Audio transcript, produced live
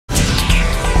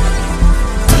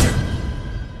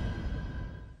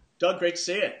Doug, great to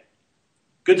see you.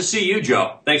 Good to see you,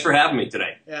 Joe. Thanks for having me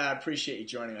today. Yeah, I appreciate you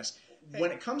joining us.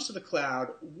 When it comes to the cloud,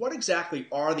 what exactly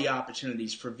are the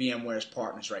opportunities for VMware's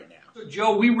partners right now? So,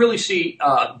 Joe, we really see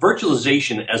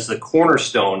virtualization as the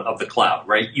cornerstone of the cloud,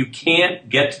 right? You can't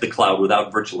get to the cloud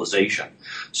without virtualization.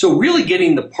 So really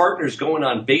getting the partners going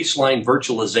on baseline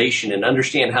virtualization and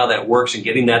understand how that works and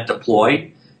getting that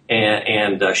deployed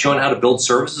and showing how to build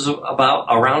services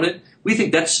around it, we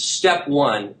think that's step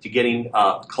one to getting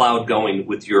cloud going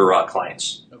with your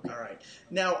clients. Okay. All right.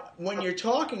 Now, when you're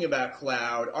talking about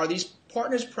cloud, are these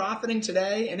partners profiting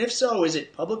today? And if so, is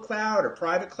it public cloud or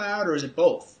private cloud, or is it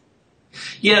both?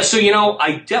 Yeah, so,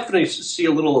 I definitely see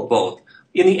a little of both.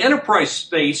 In the enterprise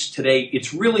space today,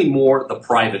 it's really more the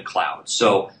private cloud.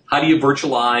 So how do you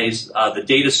virtualize the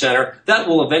data center? That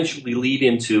will eventually lead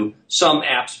into some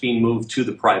apps being moved to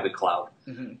the private cloud.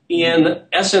 Mm-hmm. In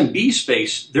SMB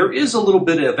space, there is a little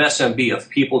bit of SMB of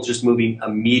people just moving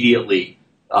immediately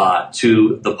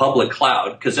to the public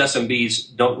cloud because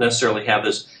SMBs don't necessarily have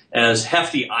as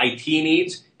hefty IT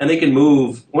needs, and they can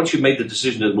move, once you've made the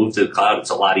decision to move to the cloud, it's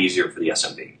a lot easier for the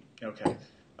SMB. Okay.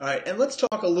 All right, and let's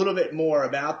talk a little bit more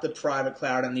about the private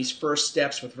cloud and these first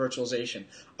steps with virtualization.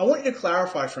 I want you to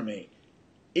clarify for me,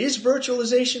 is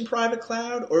virtualization private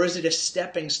cloud, or is it a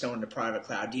stepping stone to private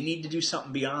cloud? Do you need to do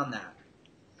something beyond that?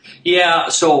 Yeah,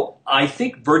 so I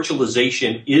think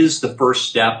virtualization is the first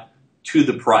step to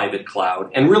the private cloud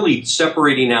and really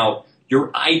separating out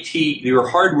your IT, your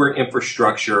hardware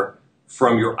infrastructure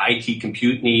from your IT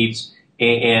compute needs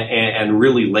and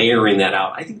really layering that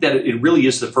out. I think that it really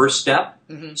is the first step.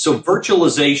 Mm-hmm. So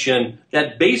virtualization,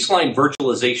 that baseline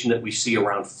virtualization that we see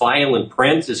around file and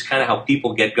print is kind of how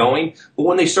people get going. But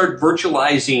when they start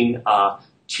virtualizing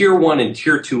tier 1 and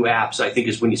tier 2 apps, I think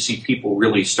is when you see people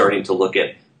really starting to look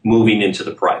at moving into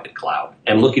the private cloud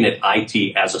and looking at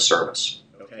IT as a service.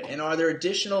 Okay, and are there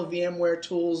additional VMware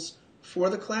tools for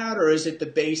the cloud, or is it the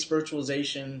base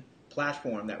virtualization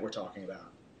platform that we're talking about?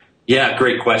 Yeah,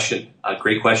 great question.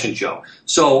 Great question, Joe.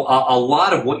 So a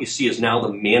lot of what you see is now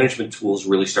the management tools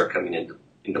really start coming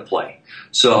into play.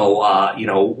 So,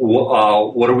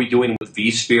 what are we doing with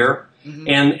vSphere? Mm-hmm.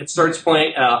 And it starts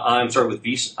playing,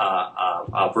 with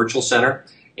Virtual Center.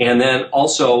 And then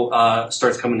also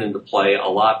starts coming into play a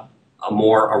lot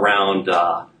more around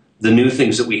the new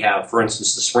things that we have. For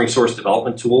instance, the Spring Source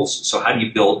development tools. So how do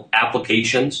you build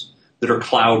applications that are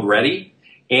cloud ready?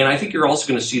 And I think you're also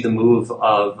going to see the move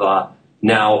of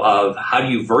now of how do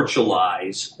you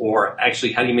virtualize, or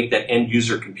actually how do you make that end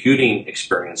user computing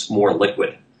experience more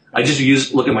liquid. I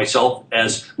just look at myself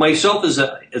as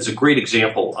a great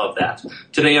example of that.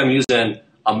 Today I'm using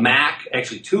a Mac,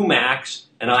 actually 2 Macs,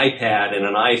 an iPad, and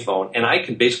an iPhone, and I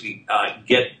can basically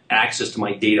get access to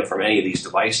my data from any of these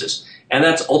devices. And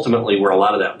that's ultimately where a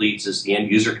lot of that leads, is the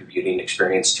end user computing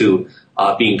experience to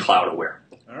being cloud aware.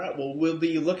 All right. Well, we'll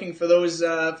be looking for those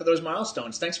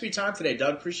milestones. Thanks for your time today,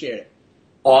 Doug. Appreciate it.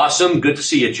 Awesome. Good to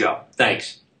see you, Joe.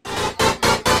 Thanks.